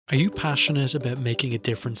Are you passionate about making a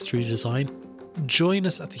difference through design? Join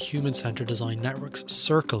us at the Human Centered Design Network's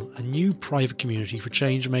Circle, a new private community for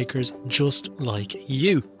change makers just like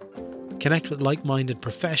you. Connect with like-minded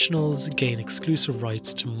professionals, gain exclusive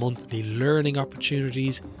rights to monthly learning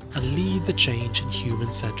opportunities, and lead the change in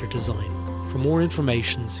human-centered design. For more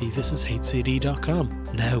information, see thisishcd.com.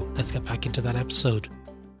 Now, let's get back into that episode.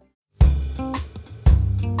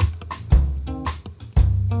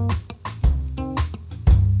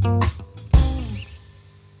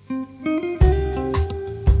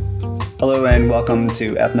 Hello and welcome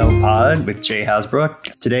to Ethnopod with Jay Hasbrook.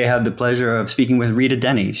 Today I have the pleasure of speaking with Rita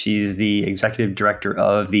Denny. She's the Executive Director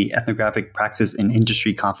of the Ethnographic Praxis and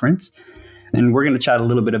Industry Conference. And we're going to chat a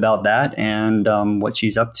little bit about that and what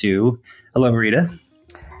she's up to. Hello, Rita.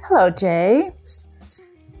 Hello, Jay.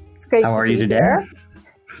 It's great How to are be you today? here.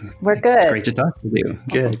 We're good. It's great to talk with you.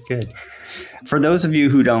 Good. For those of you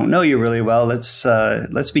who don't know you really well,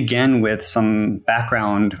 let's begin with some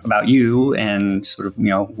background about you and sort of,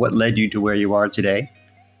 what led you to where you are today.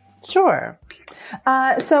 Sure.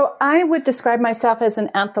 So I would describe myself as an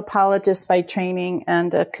anthropologist by training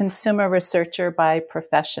and a consumer researcher by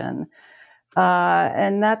profession.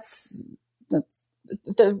 And that's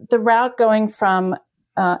the route going from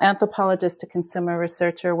anthropologist to consumer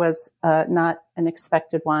researcher was not an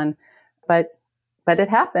expected one, but it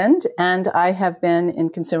happened, and I have been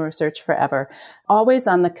in consumer research forever, always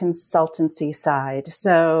on the consultancy side.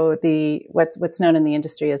 So what's known in the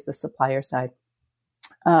industry as the supplier side.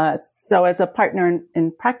 So as a partner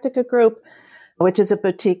in Practica Group, which is a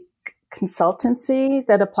boutique consultancy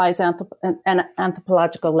that applies an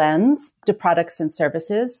anthropological lens to products and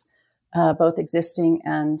services, both existing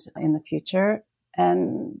and in the future,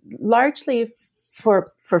 and largely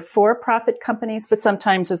for-profit companies, but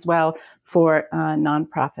sometimes as well for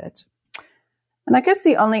nonprofit. And I guess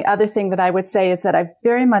the only other thing that I would say is that I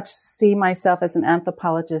very much see myself as an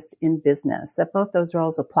anthropologist in business, that both those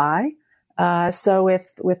roles apply. So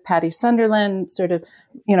with Patty Sunderland, sort of,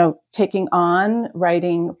 taking on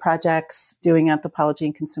writing projects, doing anthropology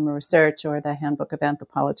and consumer research, or the Handbook of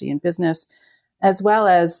Anthropology in Business, as well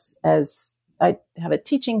as I have a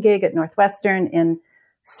teaching gig at Northwestern in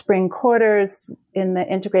spring quarters in the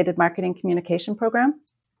integrated marketing communication program.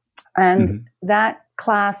 And that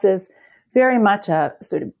class is very much a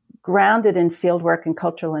sort of grounded in fieldwork and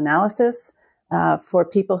cultural analysis for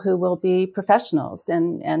people who will be professionals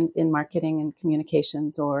and in marketing and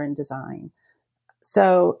communications or in design.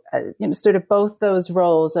 So, sort of both those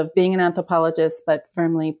roles of being an anthropologist, but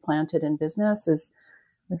firmly planted in business is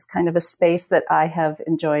kind of a space that I have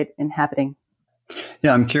enjoyed inhabiting.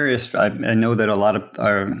 Yeah, I'm curious. I know that a lot of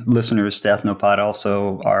our listeners to Ethnopod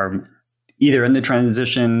also are either in the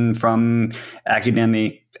transition from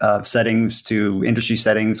academic settings to industry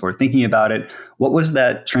settings or thinking about it. What was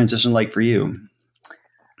that transition like for you?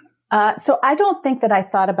 So I don't think that I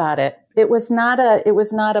thought about it. It was not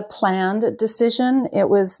a planned decision. It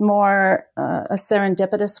was more a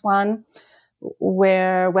serendipitous one,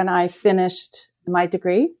 where when I finished my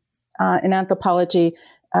degree in anthropology,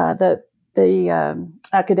 the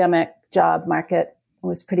academic job market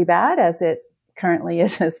was pretty bad, as it currently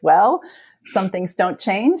is as well. Some things don't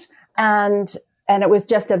change. And it was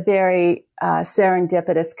just a very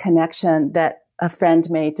serendipitous connection that a friend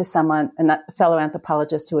made to a fellow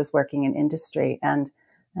anthropologist who was working in industry. And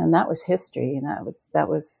that was history. And that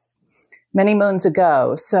was many moons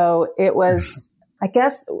ago. So it was, I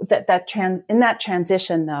guess in that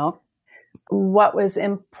transition though,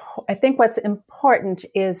 I think what's important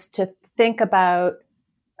is to think about,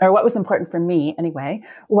 or what was important for me anyway,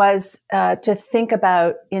 was to think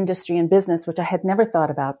about industry and business, which I had never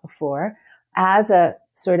thought about before, as a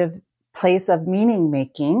sort of place of meaning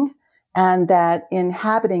making, and that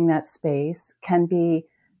inhabiting that space can be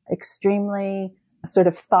extremely sort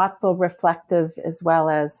of thoughtful, reflective, as well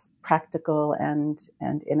as practical and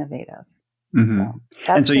innovative.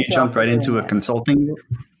 And so you jumped right into a consulting.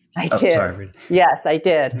 I did. Sorry. Yes, I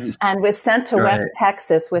did. And was sent to West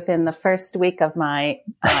Texas within the first week of my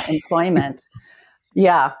employment.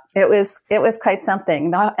 Yeah, it was quite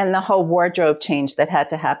something. And the whole wardrobe change that had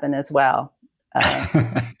to happen as well.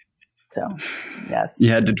 So, yes.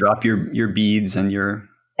 You had to drop your beads and your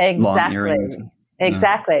long earrings.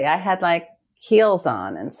 Exactly. I had like heels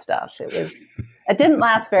on and stuff. It didn't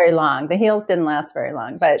last very long. The heels didn't last very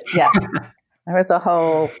long, but yes, there was a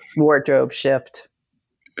whole wardrobe shift.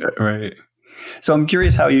 Right. So I'm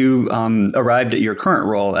curious how you arrived at your current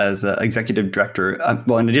role as executive director.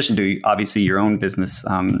 Well, in addition to obviously your own business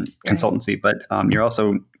consultancy, but you're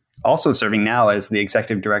also serving now as the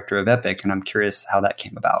executive director of Epic, and I'm curious how that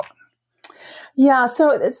came about. Yeah,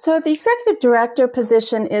 so the executive director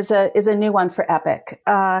position is a new one for Epic.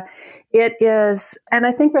 It is, and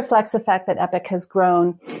I think reflects the fact that Epic has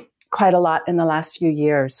grown quite a lot in the last few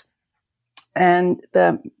years, and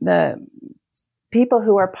the people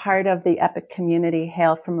who are part of the Epic community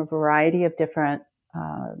hail from a variety of different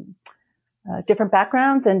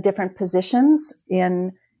backgrounds and different positions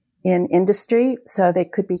in industry. So they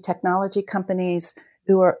could be technology companies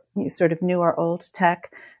who are sort of new or old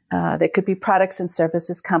tech. They could be products and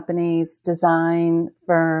services companies, design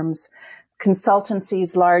firms,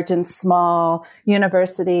 consultancies, large and small,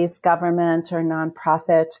 universities, government or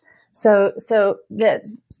nonprofit. So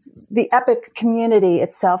the Epic community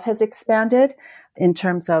itself has expanded in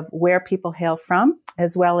terms of where people hail from,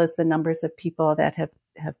 as well as the numbers of people that have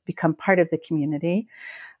become part of the community.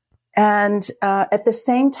 And at the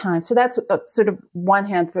same time, so that's sort of one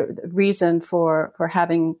hand for reason for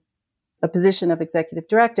having a position of executive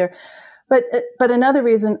director, but another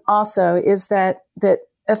reason also is that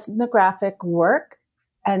ethnographic work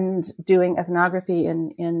and doing ethnography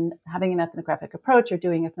in having an ethnographic approach or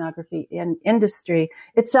doing ethnography in industry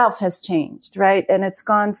itself has changed, right? And it's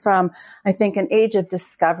gone from, I think, an age of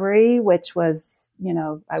discovery, which was,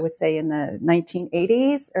 I would say in the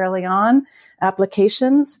 1980s, early on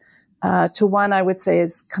applications, to one I would say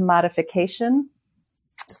is commodification,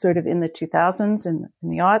 sort of in the 2000s and in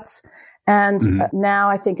the aughts. And now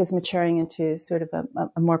I think is maturing into sort of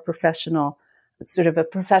a more professional, sort of a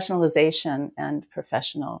professionalization and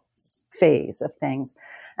professional phase of things.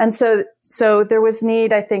 And so there was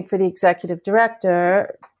need, I think, for the executive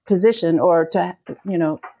director position, or to,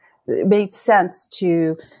 it made sense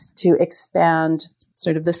to expand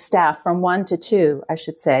sort of the staff from 1 to 2, I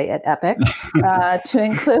should say, at Epic, to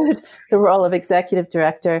include the role of executive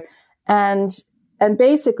director. And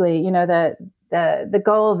basically, the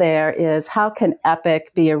goal there is how can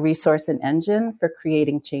Epic be a resource and engine for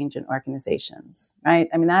creating change in organizations, right?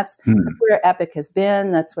 I mean, that's where Epic has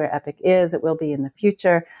been. That's where Epic is. It will be in the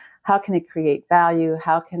future. How can it create value?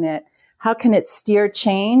 How can it steer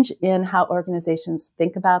change in how organizations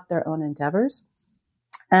think about their own endeavors?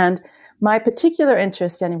 And my particular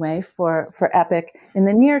interest, anyway, for Epic in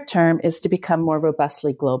the near term is to become more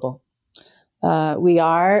robustly global. We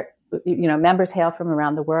are, members hail from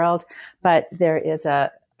around the world, but there is a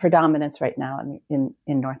predominance right now in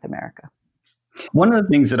North America. One of the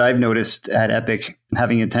things that I've noticed at Epic,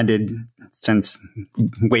 having attended since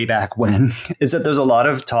way back when, is that there's a lot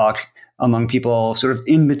of talk among people sort of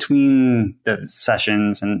in between the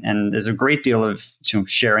sessions, and there's a great deal of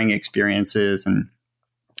sharing experiences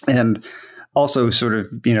and also sort of,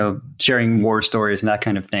 sharing war stories and that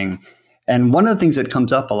kind of thing. And one of the things that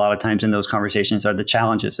comes up a lot of times in those conversations are the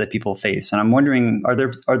challenges that people face. And I'm wondering, are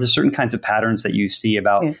there certain kinds of patterns that you see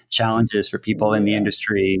about challenges for people in the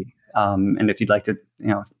industry? And if you'd like to,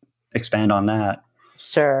 expand on that.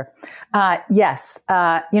 Sure. Yes.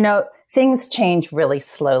 Things change really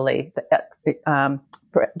slowly,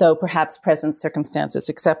 though perhaps present circumstances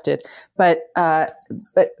accepted. But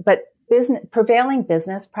prevailing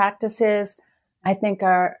business practices, I think,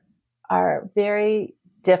 are very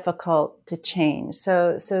difficult to change.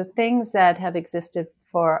 So things that have existed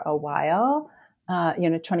for a while,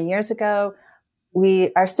 20 years ago,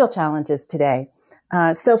 are still challenges today.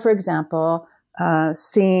 So, for example,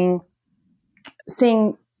 seeing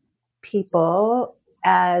people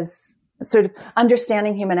as sort of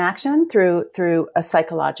understanding human action through a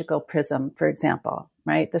psychological prism, for example,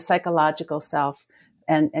 right? The psychological self,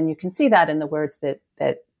 and you can see that in the words that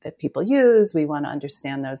people use. We want to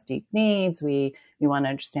understand those deep needs. We want to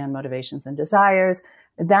understand motivations and desires.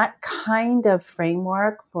 That kind of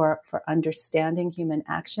framework for understanding human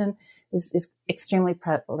action is extremely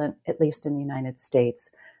prevalent, at least in the United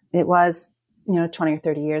States. It was, 20 or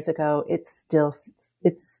 30 years ago. It's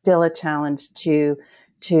still a challenge to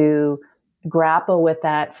grapple with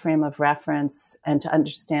that frame of reference and to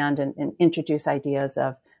understand and introduce ideas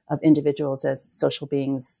of individuals as social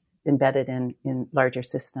beings embedded in larger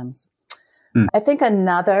systems. I think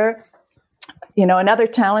another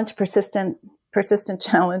challenge, persistent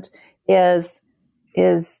challenge is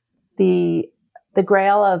the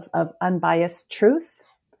grail of unbiased truth.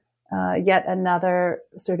 Yet another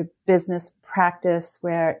sort of business practice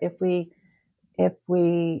where if we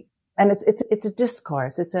and it's a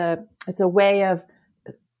discourse, it's a way of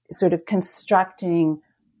sort of constructing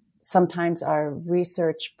sometimes our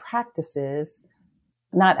research practices,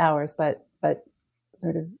 not ours, but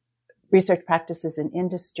sort of research practices in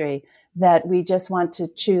industry, that we just want to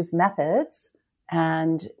choose methods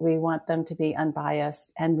and we want them to be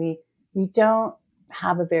unbiased. And we don't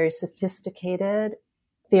have a very sophisticated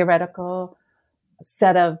theoretical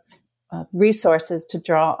set of resources to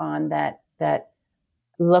draw on that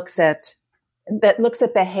looks at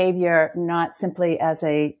behavior not simply as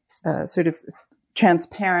a sort of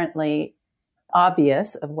transparently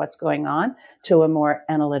obvious of what's going on to a more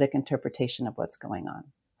analytic interpretation of what's going on.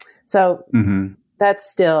 So that's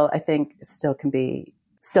still, I think, still can be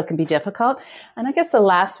difficult. And I guess the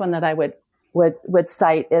last one that I would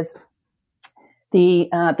cite is the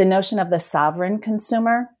notion of the sovereign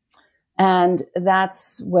consumer. And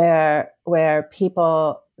that's where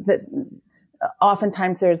people, that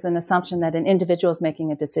oftentimes there's an assumption that an individual is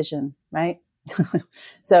making a decision, right?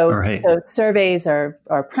 So surveys are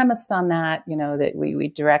premised on that, that we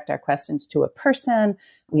direct our questions to a person.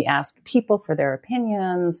 We ask people for their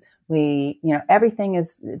opinions. Everything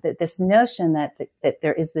is this notion that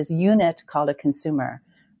there is this unit called a consumer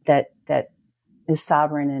that is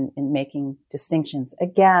sovereign in making distinctions.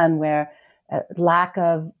 Again, where lack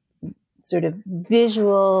of sort of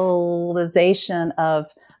visualization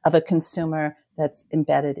of a consumer that's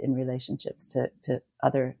embedded in relationships to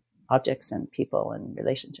other objects and people and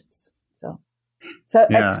relationships. So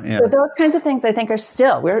those kinds of things I think are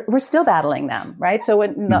still, we're still battling them, right? So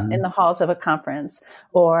in the halls of a conference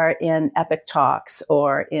or in Epic Talks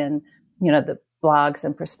or in, the blogs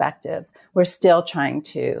and perspectives, we're still trying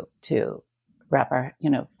to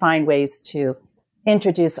find ways to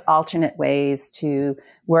introduce alternate ways to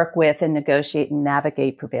work with and negotiate and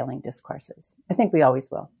navigate prevailing discourses. I think we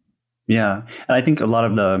always will. Yeah. And I think a lot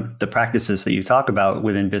of the practices that you talk about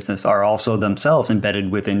within business are also themselves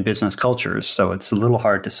embedded within business cultures. So it's a little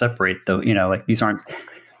hard to separate these aren't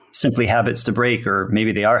simply habits to break, or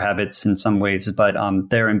maybe they are habits in some ways, but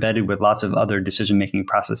they're embedded with lots of other decision-making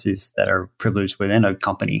processes that are privileged within a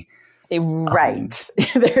company. Right.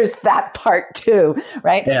 There's that part too,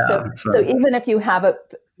 right? Yeah, so even if you have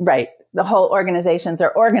the whole organizations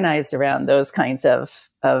are organized around those kinds of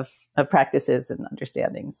practices and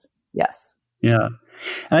understandings. Yes. Yeah.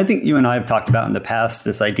 And I think you and I have talked about in the past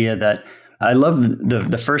this idea that I love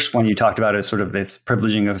the first one you talked about is sort of this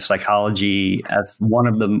privileging of psychology as one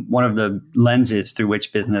of the lenses through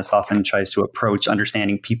which business often tries to approach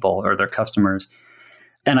understanding people or their customers.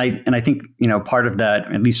 And I think, part of that,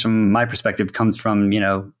 at least from my perspective, comes from,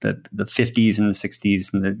 the 50s and the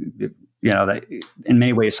 60s and that in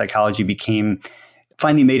many ways psychology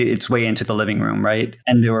finally made its way into the living room, right?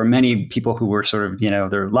 And there were many people who were sort of,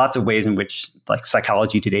 there are lots of ways in which like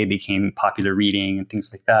psychology today became popular reading and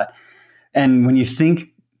things like that. And when you think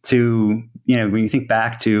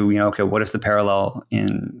back to, okay, what is the parallel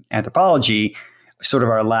in anthropology? Sort of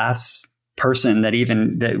our last person that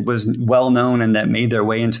was well known and that made their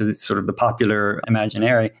way into sort of the popular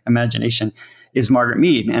imagination is Margaret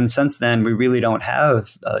Mead. And since then, we really don't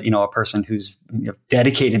have, a person who's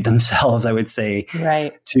dedicated themselves, I would say,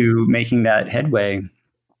 to making that headway.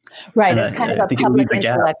 Right. It's kind of a public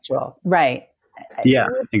intellectual. Right. Yeah,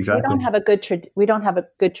 exactly. We don't have a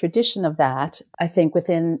good tradition of that, I think,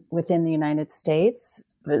 within the United States,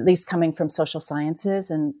 at least coming from social sciences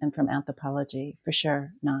and from anthropology, for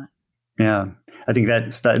sure not. Yeah, I think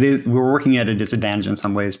we're working at a disadvantage in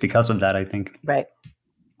some ways because of that, I think. Right.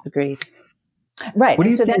 Agreed. Right.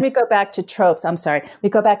 And so then we go back to tropes. I'm sorry. We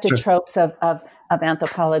go back to tropes of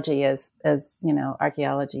anthropology as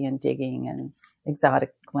archaeology and digging and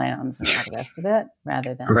exotic lands and all the rest of it,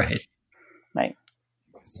 rather than. Right. Right.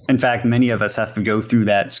 In fact, many of us have to go through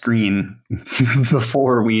that screen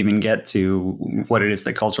before we even get to what it is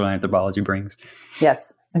that cultural anthropology brings.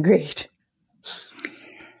 Yes. Agreed.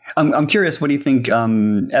 I'm curious, what do you think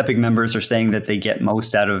Epic members are saying that they get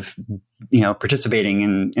most out of, participating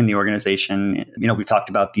in the organization? We talked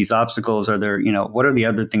about these obstacles. Are there, what are the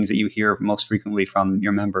other things that you hear most frequently from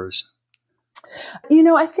your members?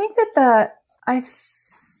 I think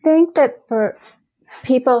that for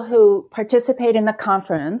people who participate in the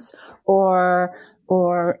conference or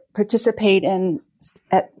participate on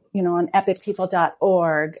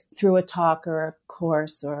epicpeople.org through a talk or a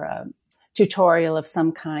course or a tutorial of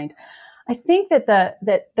some kind, I think that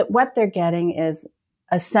what they're getting is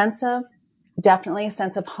definitely a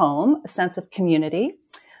sense of home, a sense of community,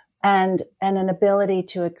 and an ability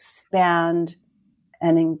to expand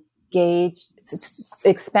and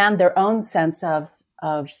expand their own sense of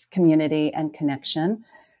community and connection,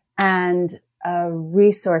 and a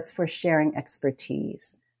resource for sharing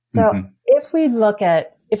expertise. So if we look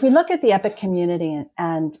at the Epic community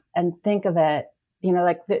and think of it,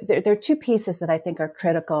 there are two pieces that I think are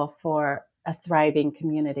critical for a thriving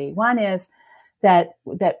community. One is that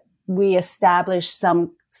we establish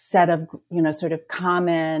some set of, sort of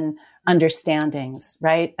common understandings,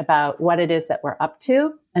 right, about what it is that we're up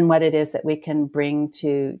to and what it is that we can bring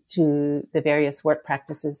to the various work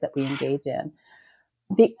practices that we engage in.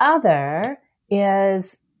 The other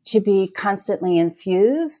is to be constantly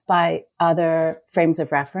infused by other frames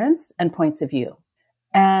of reference and points of view.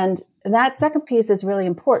 And that second piece is really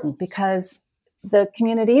important because the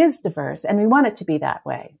community is diverse and we want it to be that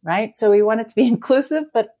way, right? So we want it to be inclusive,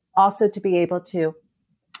 but also to be able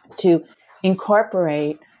to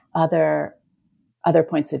incorporate other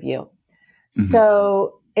points of view. Mm-hmm.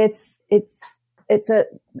 So it's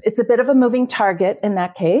a bit of a moving target in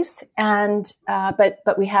that case, and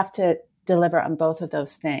but we have to deliver on both of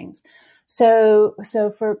those things. So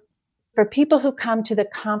for people who come to the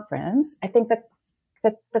conference, I think that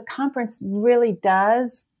the conference really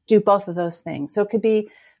does do both of those things. So it could be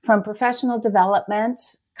from professional development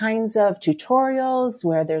kinds of tutorials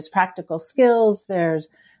where there's practical skills, there's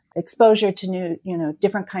exposure to new,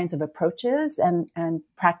 different kinds of approaches and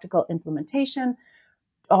practical implementation,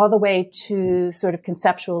 all the way to sort of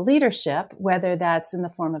conceptual leadership, whether that's in the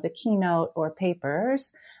form of a keynote or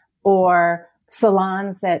papers or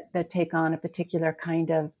salons that take on a particular kind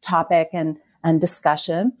of topic and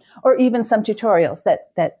discussion, or even some tutorials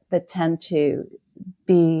that tend to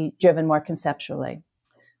be driven more conceptually.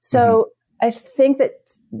 So I think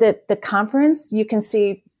that the conference, you can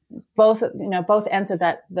see both ends of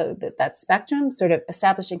that spectrum, sort of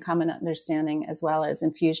establishing common understanding as well as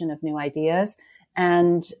infusion of new ideas,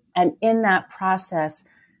 and in that process,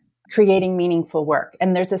 creating meaningful work.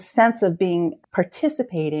 And there's a sense of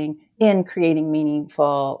participating in creating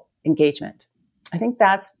meaningful engagement. I think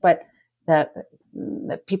that's what that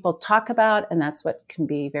people talk about, and that's what can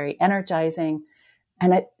be very energizing.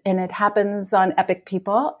 And it happens on Epic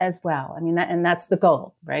people as well. I mean, that's the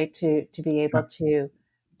goal, right? To be able to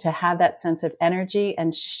have that sense of energy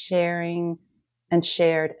and sharing and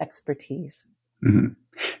shared expertise. Mm-hmm.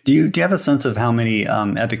 Do you have a sense of how many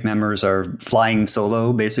Epic members are flying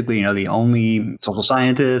solo? Basically, the only social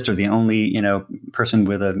scientist or the only person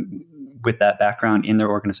with that background in their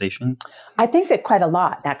organization? I think that quite a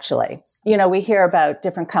lot, actually. We hear about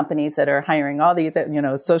different companies that are hiring all these,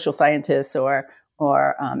 social scientists or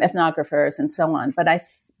ethnographers and so on. But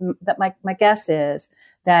my guess is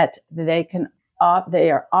that they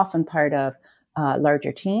are often part of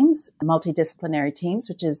larger teams, multidisciplinary teams,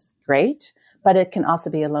 which is great. But it can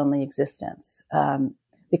also be a lonely existence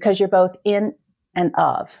because you're both in and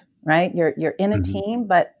of, right? You're in a team,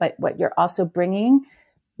 but what you're also bringing,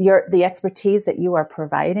 the expertise that you are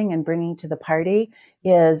providing and bringing to the party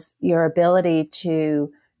is your ability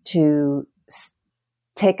to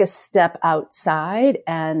take a step outside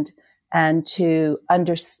and to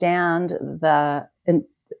understand the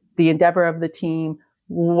endeavor of the team,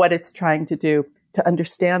 what it's trying to do, to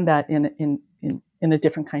understand that in a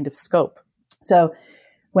different kind of scope. So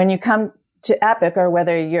when you come to Epic, or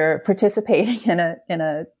whether you're participating in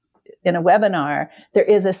a webinar, there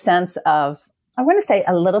is a sense of, I want to say,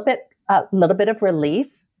 a little bit of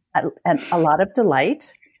relief and a lot of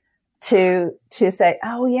delight to say,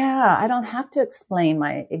 oh yeah, I don't have to explain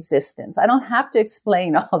my existence. I don't have to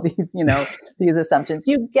explain all these, these assumptions.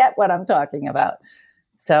 You get what I'm talking about.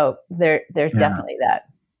 So there's definitely that.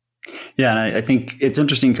 Yeah, and I think it's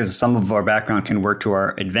interesting because some of our background can work to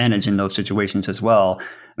our advantage in those situations as well.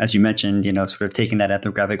 As you mentioned, sort of taking that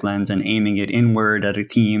ethnographic lens and aiming it inward at a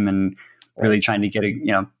team and really trying to get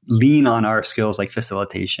lean on our skills like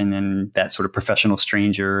facilitation and that sort of professional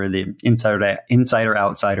stranger, the insider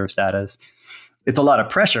outsider status. It's a lot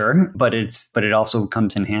of pressure, but it also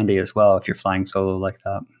comes in handy as well if you're flying solo like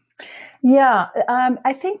that. Yeah,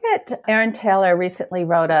 I think that Erin Taylor recently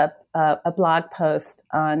wrote a blog post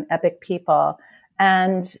on Epic People,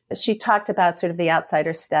 and she talked about sort of the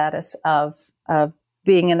outsider status of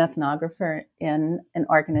being an ethnographer in an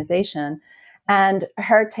organization. And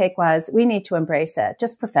her take was, we need to embrace it,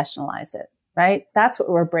 just professionalize it, right? That's what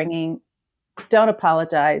we're bringing. Don't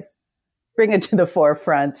apologize. Bring it to the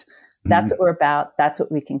forefront. That's what we're about. That's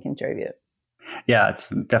what we can contribute. Yeah,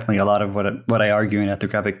 it's definitely a lot of what I argue in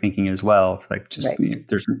ethnographic thinking as well. It's like just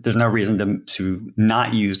there's no reason to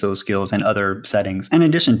not use those skills in other settings. In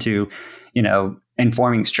addition to,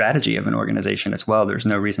 informing strategy of an organization as well. There's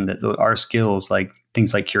no reason that our skills, like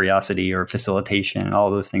things like curiosity or facilitation and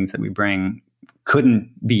all those things that we bring,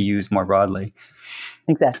 couldn't be used more broadly.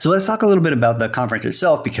 Exactly. So let's talk a little bit about the conference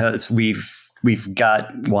itself, because we've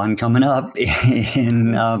got one coming up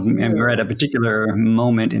and we're at a particular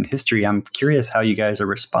moment in history. I'm curious how you guys are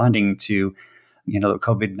responding to, the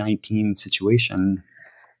COVID-19 situation.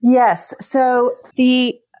 Yes. So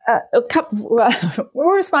the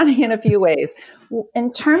We're responding in a few ways.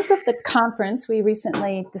 In terms of the conference, we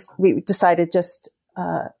decided just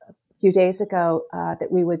a few days ago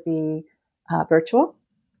that we would be virtual,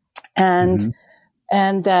 and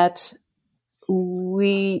that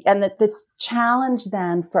the challenge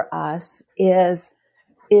then for us is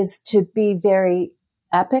to be very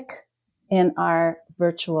epic in our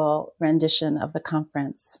virtual rendition of the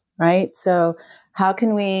conference, right? So how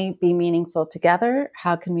can we be meaningful together?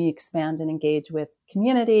 How can we expand and engage with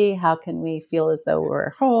community? How can we feel as though we're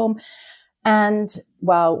home? And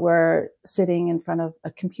while we're sitting in front of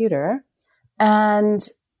a computer, and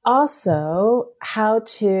also how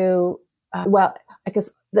to, I guess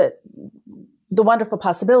the wonderful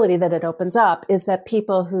possibility that it opens up is that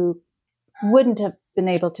people who wouldn't have been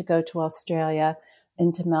able to go to Australia,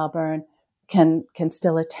 into Melbourne, can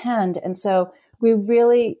still attend. And so we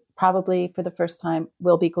really probably for the first time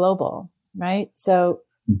will be global, right? So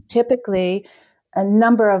typically a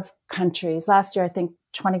number of countries, last year I think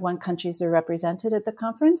 21 countries are represented at the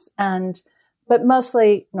conference, but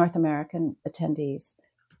mostly North American attendees.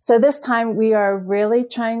 So this time we are really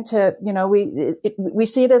trying to, we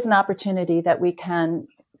see it as an opportunity that we can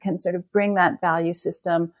sort of bring that value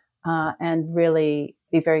system and really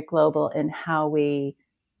be very global in how we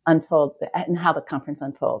unfold and how the conference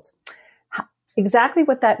unfolds. Exactly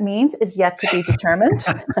what that means is yet to be determined,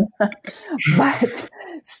 but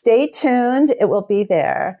stay tuned. It will be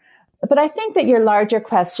there. But I think that your larger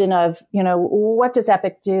question of, what does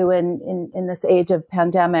EPIC do in this age of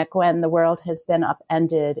pandemic when the world has been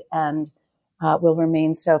upended and will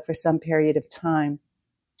remain so for some period of time?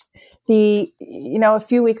 A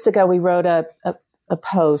few weeks ago, we wrote a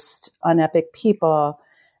post on EPIC People,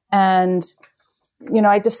 and,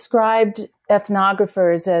 I described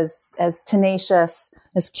ethnographers as tenacious,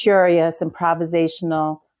 as curious,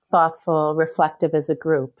 improvisational, thoughtful, reflective as a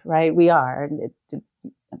group, right? We are.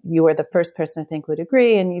 You were the first person I think would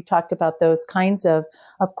agree, and you talked about those kinds of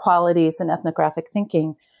qualities in ethnographic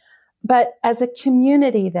thinking. But as a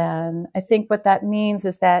community, then, I think what that means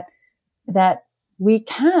is that we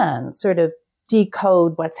can sort of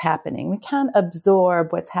decode what's happening. We can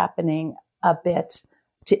absorb what's happening a bit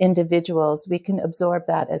to individuals. We can absorb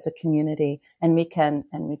that as a community, and we can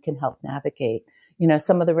help navigate,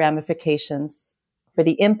 some of the ramifications for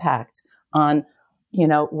the impact on,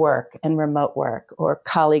 work and remote work, or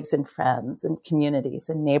colleagues and friends and communities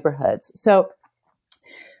and neighborhoods. So,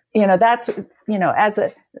 that's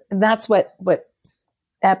what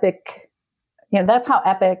EPIC, that's how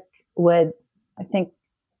EPIC would, I think,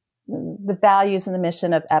 the values and the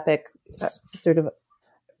mission of EPIC sort of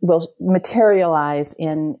will materialize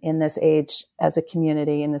in this age as a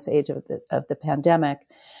community, in this age of the pandemic.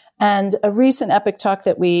 And a recent EPIC talk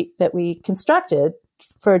that we constructed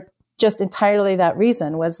for just entirely that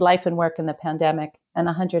reason was Life and Work in the Pandemic, and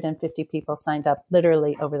 150 people signed up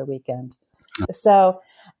literally over the weekend. So,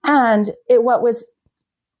 and what was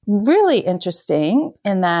really interesting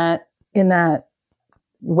in that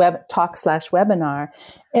web talk / webinar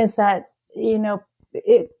is that,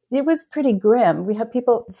 it was pretty grim. We had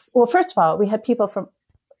people, well, first of all, we had people from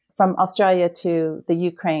Australia to the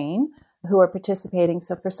Ukraine who were participating.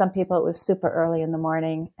 So for some people, it was super early in the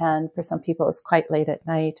morning, and for some people, it was quite late at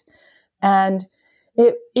night. And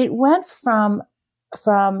it went from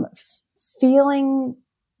feeling,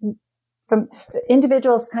 from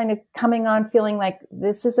individuals kind of coming on feeling like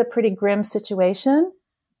this is a pretty grim situation,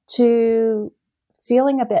 to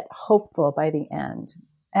feeling a bit hopeful by the end.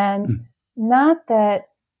 And not that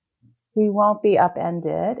we won't be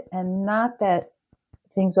upended, and not that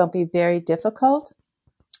things won't be very difficult,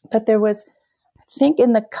 but there was, I think,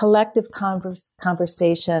 in the collective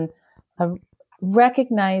conversation,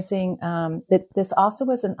 recognizing that this also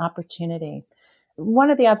was an opportunity. One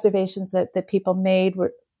of the observations that people made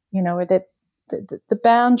were that the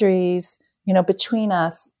boundaries, between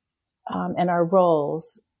us and our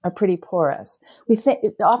roles are pretty porous. We think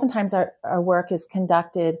oftentimes our work is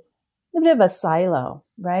conducted in a bit of a silo,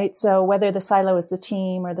 right? So whether the silo is the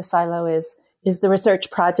team or the silo is the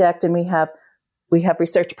research project, and we have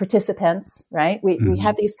research participants, right? We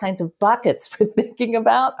have these kinds of buckets for thinking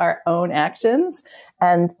about our own actions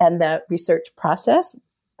and the research process.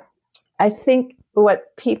 I think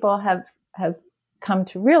what people have come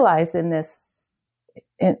to realize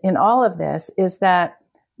in all of this is that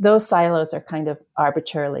those silos are kind of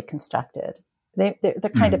arbitrarily constructed. They're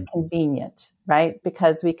kind of convenient, right?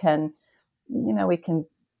 Because we can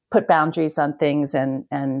put boundaries on things,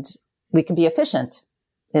 and we can be efficient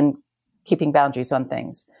in keeping boundaries on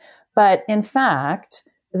things. But in fact,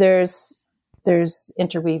 there's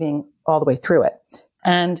interweaving all the way through it.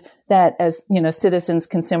 And that as, citizens,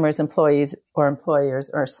 consumers, employees or employers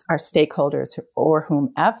or our stakeholders or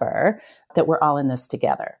whomever, that we're all in this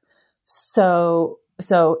together. So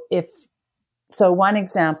one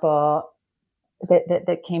example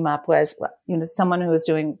that came up was, someone who was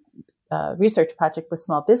doing a research project with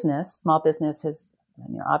small business. Small business has,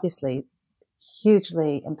 obviously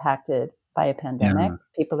hugely impacted by a pandemic. Yeah.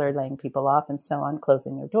 People are laying people off and so on,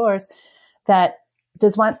 closing their doors. What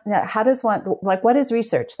is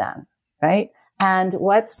research then, right? And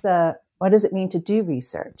what does it mean to do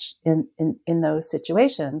research in those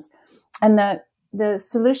situations? And the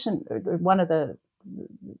solution, one of the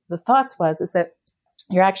thoughts is that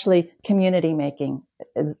you're actually community making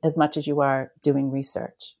as much as you are doing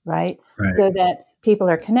research, right? So that people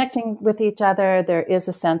are connecting with each other. There is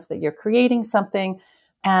a sense that you're creating something,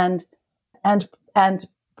 and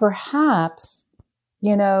perhaps,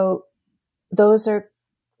 those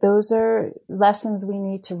are lessons we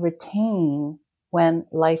need to retain when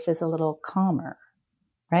life is a little calmer,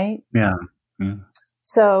 right? Yeah.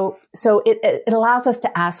 So it allows us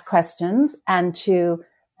to ask questions and to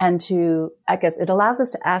I guess it allows us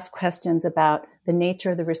to ask questions about the nature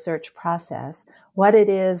of the research process, what it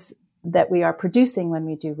is that we are producing when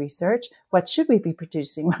we do research, what should we be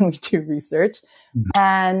producing when we do research,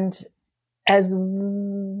 and I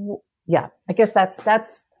guess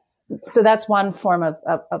that's one form of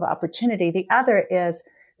opportunity. The other is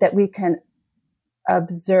that we can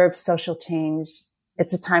observe social change.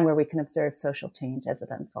 It's a time where we can observe social change as it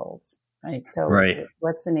unfolds, right? So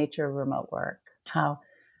what's the nature of remote work? How,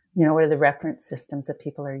 what are the reference systems that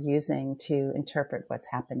people are using to interpret what's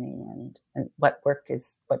happening and what work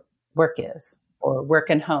is, or work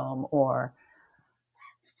and home,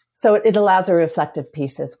 so it allows a reflective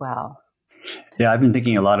piece as well. Yeah, I've been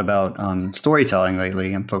thinking a lot about storytelling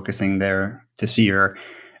lately. I'm focusing there this year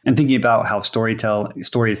and thinking about how stories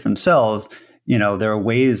themselves, there are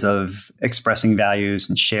ways of expressing values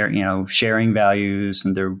and sharing values.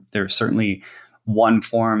 And there's certainly one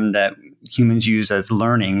form that humans use as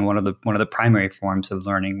learning. One of the primary forms of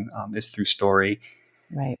learning is through story.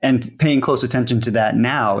 Right. And paying close attention to that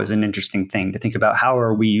now is an interesting thing to think about. How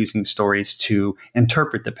are we using stories to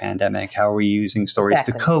interpret the pandemic? How are we using stories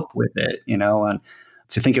to cope with it? And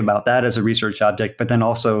to think about that as a research object. But then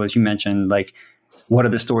also, as you mentioned, what are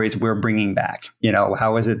the stories we're bringing back?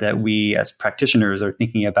 How is it that we as practitioners are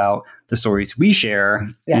thinking about the stories we share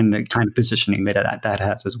and the kind of positioning that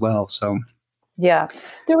has as well? So, yeah,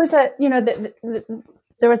 there was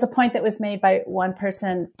there was a point that was made by one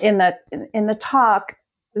person in the talk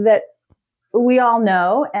that we all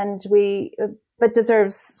know, but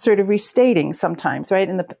deserves sort of restating sometimes, right?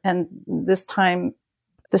 And this time,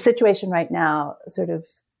 the situation right now sort of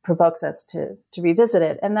provokes us to revisit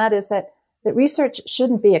it, and that is that research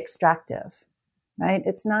shouldn't be extractive, right?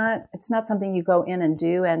 It's not something you go in and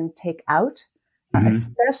do and take out,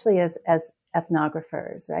 especially as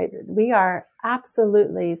ethnographers, right? We are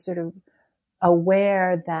absolutely sort of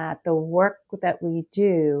aware that the work that we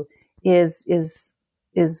do is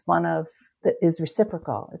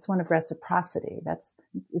reciprocal. It's one of reciprocity.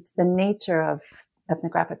 It's the nature of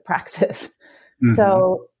ethnographic praxis.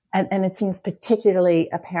 So, and it seems particularly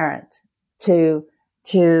apparent to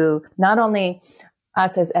not only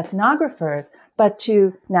us as ethnographers, but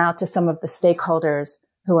to some of the stakeholders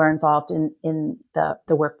who are involved in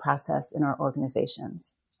the work process in our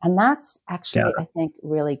organizations. And that's actually, I think,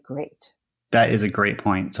 really great. That is a great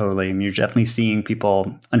point. Totally. I mean, you're definitely seeing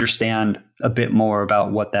people understand a bit more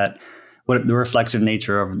about what the reflexive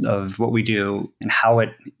nature of what we do and how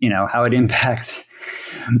it impacts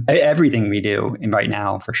everything we do right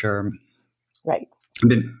now, for sure. Right.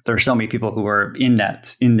 There are so many people who are in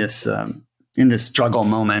this struggle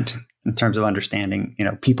moment in terms of understanding,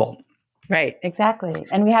 people. Right, exactly.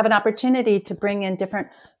 And we have an opportunity to bring in different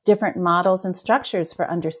models and structures for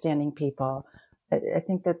understanding people. I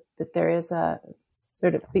think that there is a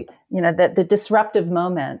sort of, that the disruptive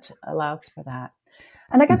moment allows for that.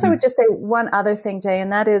 And I guess I would just say one other thing, Jay,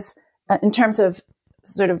 and that is in terms of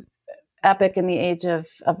sort of EPIC in the age of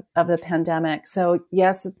the pandemic. So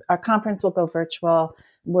yes, our conference will go virtual.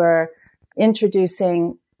 We're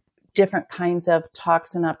introducing different kinds of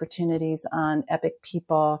talks and opportunities on EPIC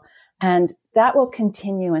people. And that will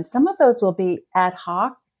continue. And some of those will be ad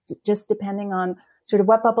hoc, just depending on sort of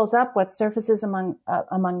what bubbles up, what surfaces among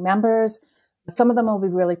members. Some of them will be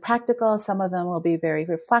really practical. Some of them will be very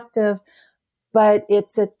reflective. But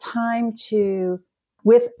it's a time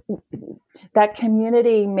with that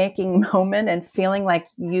community making moment and feeling like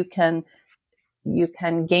you can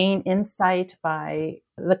gain insight by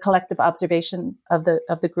the collective observation of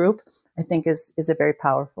the group, I think is a very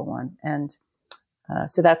powerful one. And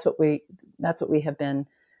So that's what we have been.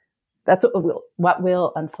 That's what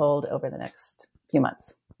will unfold over the next few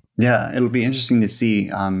months. Yeah, it'll be interesting to see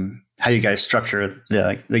how you guys structure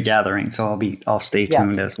the gathering. So I'll stay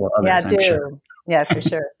tuned as well. Others, I'm sure. Yeah, for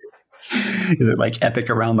sure. Is it like epic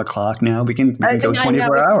around the clock now? We can go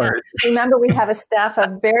 24 hours. Remember, we have a staff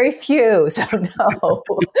of very few, so no.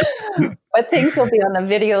 But things will be on the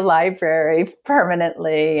video library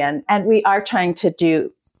permanently, and we are trying to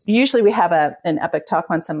do. Usually, we have an epic talk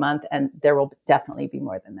once a month, and there will definitely be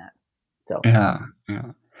more than that. So yeah.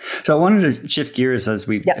 So I wanted to shift gears as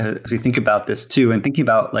we think about this too, and thinking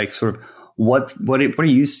about like sort of what are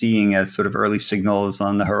you seeing as sort of early signals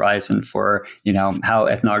on the horizon for how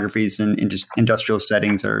ethnographies in industrial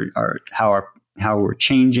settings are how we're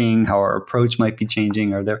changing, how our approach might be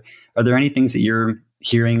changing? Are there any things that you're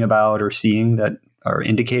hearing about or seeing that are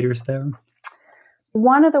indicators there?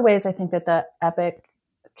 One of the ways I think that the EPIC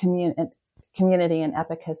community and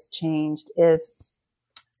EPIC has changed is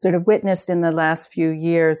sort of witnessed in the last few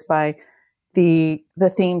years by the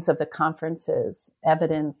themes of the conferences: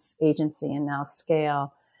 evidence, agency, and now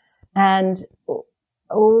scale. And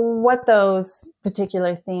what those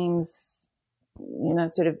particular themes,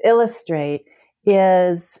 sort of illustrate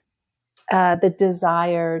is the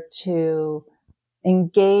desire to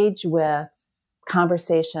engage with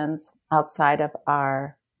conversations outside of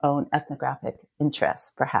our own ethnographic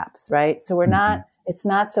interests, perhaps, right? So it's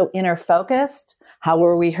not so inner focused. How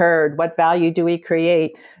were we heard? What value do we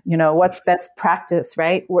create? What's best practice,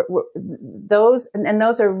 right? Those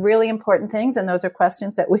are really important things. And those are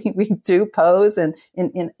questions that we do pose and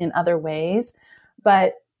in other ways.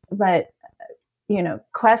 But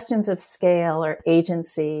questions of scale or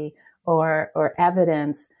agency or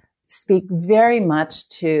evidence speak very much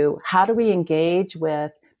to how do we engage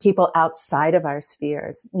with people outside of our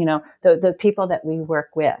spheres, the people that we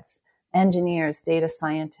work with, engineers, data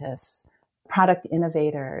scientists, product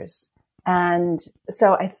innovators. And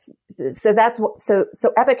so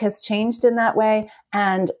EPIC has changed in that way.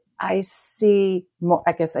 And I see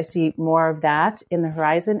more of that in the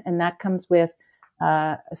horizon. And that comes with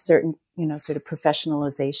a certain, sort of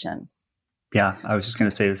professionalization. Yeah, I was just going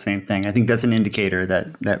to say the same thing. I think that's an indicator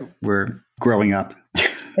that we're growing up.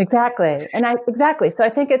 Exactly. So I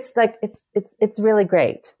think it's really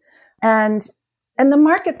great. And the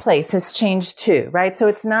marketplace has changed too, right? So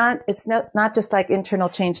it's not just like internal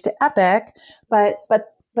change to EPIC, but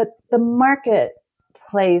the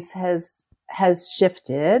marketplace has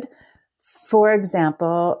shifted. For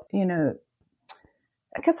example, I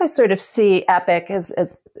guess I sort of see EPIC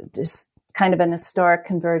as just kind of an historic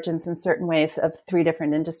convergence in certain ways of three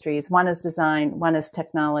different industries. One is design, one is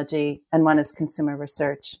technology, and one is consumer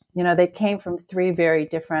research. They came from three very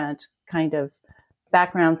different kind of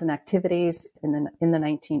backgrounds and activities in the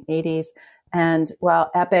 1980s. And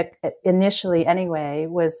while EPIC initially anyway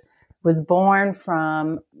was born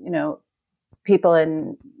from, people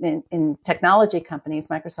in technology companies,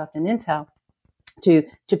 Microsoft and Intel, to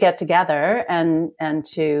get together and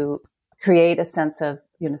to create a sense of,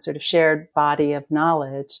 sort of shared body of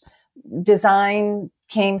knowledge. Design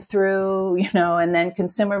came through, and then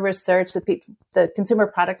consumer research, the consumer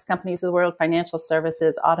products companies of the world, financial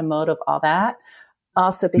services, automotive, all that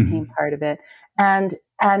also became part of it, and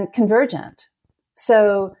convergent.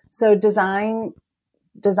 So design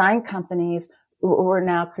companies were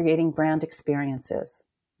now creating brand experiences,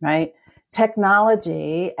 right?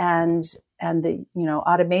 Technology and the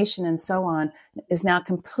automation and so on is now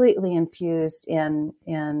completely infused in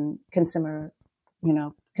consumer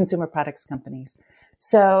products companies.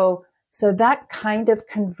 So that kind of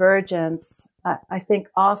convergence, I think,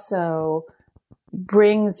 also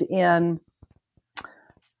brings in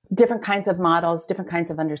different kinds of models, different kinds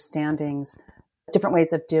of understandings, different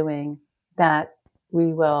ways of doing that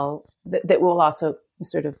will also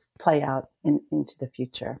sort of play out into the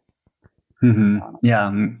future. Mm-hmm. Yeah,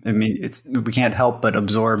 I mean, we can't help but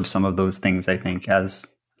absorb some of those things, I think, as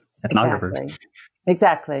ethnographers.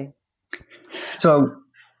 Exactly. So,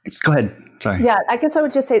 go ahead. Sorry. Yeah, I guess I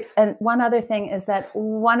would just say, and one other thing is that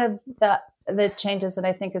one of the changes that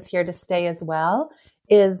I think is here to stay as well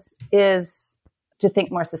is to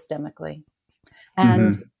think more systemically,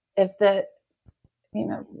 and if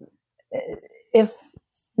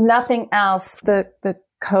nothing else, the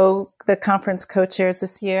conference co-chairs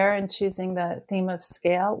this year in choosing the theme of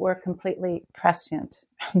scale were completely prescient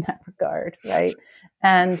in that regard, right?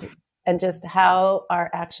 And just how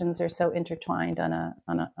our actions are so intertwined on a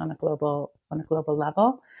global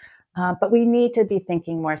level. But we need to be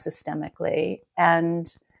thinking more systemically,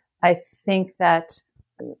 and I think that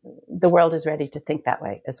the world is ready to think that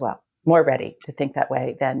way as well. More ready to think that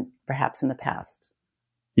way than perhaps in the past.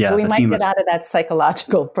 Yeah, so we might get out of that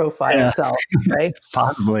psychological profile self, right?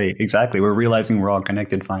 Possibly, exactly. We're realizing we're all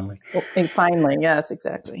connected finally. And finally, yes,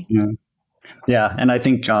 exactly. Yeah, and I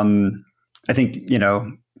think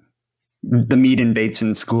the Mead and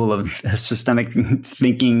Bateson school of systemic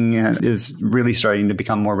thinking is really starting to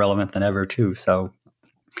become more relevant than ever too. So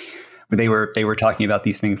they were talking about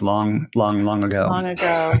these things long ago. Long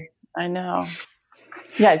ago, I know.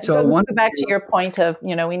 Yeah. So go back to your point of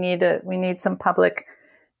we need some public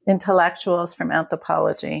intellectuals from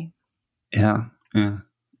anthropology. Yeah.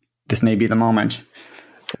 This may be the moment.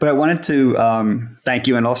 But I wanted to thank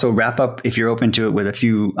you and also wrap up, if you're open to it, with a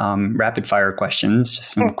few rapid fire questions,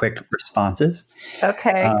 just some quick responses.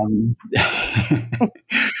 Okay.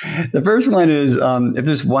 The first one is, if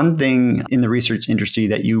there's one thing in the research industry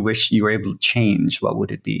that you wish you were able to change, what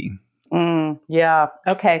would it be? Yeah.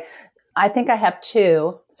 Okay. I think I have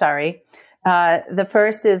two. Sorry. The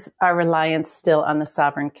first is our reliance still on the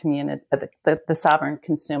sovereign community, the sovereign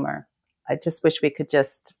consumer. I just wish we could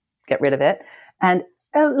just get rid of it. And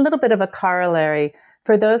a little bit of a corollary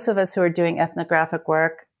for those of us who are doing ethnographic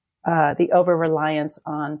work, the over-reliance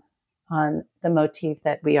on the motif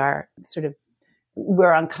that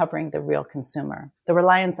we're uncovering the real consumer. The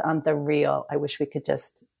reliance on the real, I wish we could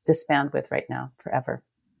just disband with right now forever.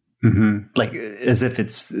 Mm-hmm. Like as if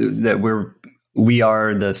it's that we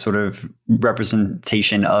are the sort of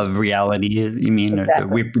representation of reality. You mean exactly.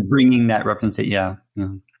 We're bringing that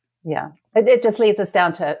representation? Yeah. It just leads us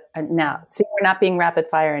down to now. See, we're not being rapid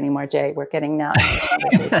fire anymore, Jay. We're getting now.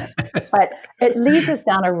 But it leads us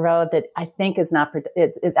down a road that I think is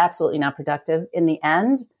absolutely not productive in the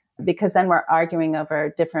end, because then we're arguing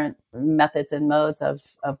over different methods and modes of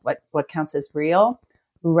what counts as real,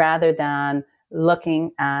 rather than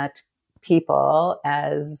looking at people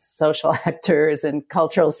as social actors and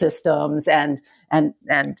cultural systems and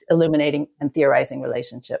illuminating and theorizing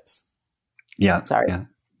relationships. Yeah. Sorry. Yeah.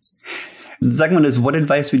 The second one is, what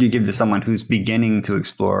advice would you give to someone who's beginning to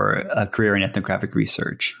explore a career in ethnographic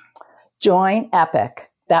research? Join EPIC.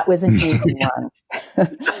 That was an easy one.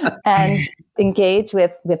 And engage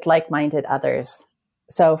with like-minded others.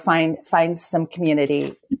 So find some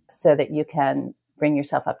community so that you can bring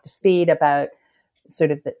yourself up to speed about sort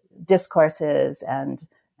of the discourses and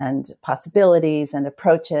possibilities and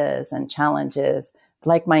approaches and challenges.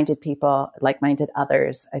 Like-minded people, like-minded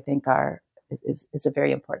others, I think is a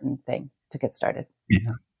very important thing to get started.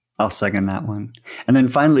 Yeah, I'll second that one. And then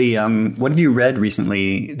finally, what have you read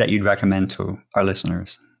recently that you'd recommend to our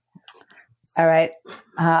listeners? All right.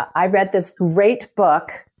 I read this great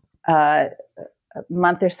book a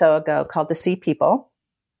month or so ago called The Sea People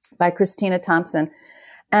by Christina Thompson.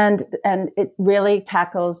 And it really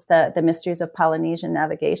tackles the mysteries of Polynesian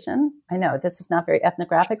navigation. I know this is not very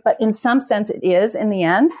ethnographic, but in some sense it is in the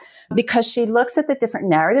end, because she looks at the different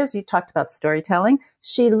narratives. You talked about storytelling.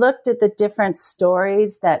 She looked at the different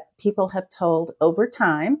stories that people have told over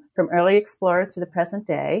time, from early explorers to the present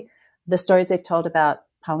day, the stories they've told about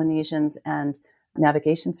Polynesians and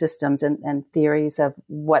navigation systems and theories of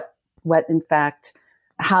what in fact,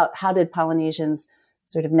 how did Polynesians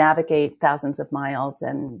sort of navigate thousands of miles,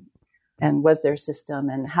 and was their system,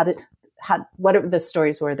 and what are the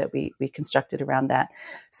stories were that we constructed around that.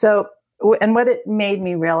 So, and what it made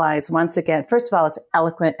me realize once again, first of all, it's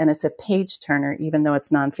eloquent and it's a page turner, even though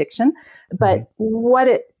it's nonfiction. But what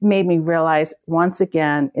it made me realize once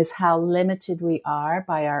again is how limited we are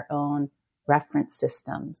by our own reference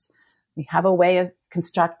systems. We have a way of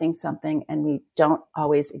constructing something and we don't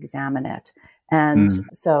always examine it. And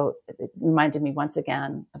so it reminded me once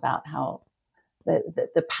again about how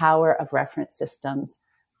the power of reference systems,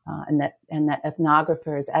 and that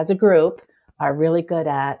ethnographers as a group are really good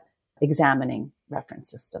at examining reference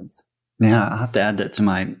systems. Yeah, I'll have to add that to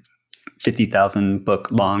my 50,000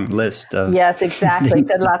 book long list of. Yes, exactly.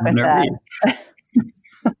 Good luck with that.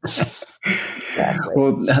 Exactly.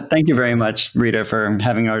 Well, thank you very much, Rita, for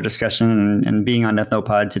having our discussion and being on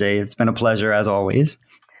Ethnopod today. It's been a pleasure as always.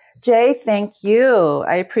 Jay, thank you.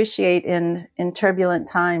 I appreciate in turbulent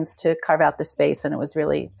times to carve out the space, and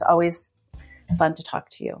it's always fun to talk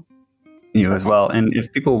to you. You as well. And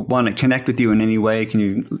if people want to connect with you in any way,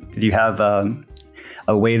 do you have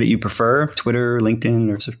a way that you prefer? Twitter, LinkedIn,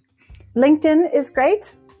 or? LinkedIn is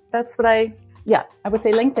great. That's what I would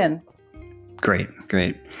say LinkedIn. Great.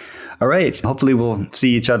 All right. Hopefully we'll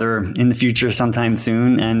see each other in the future sometime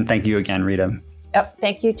soon. And thank you again, Rita. Yep.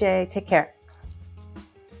 Thank you, Jay. Take care.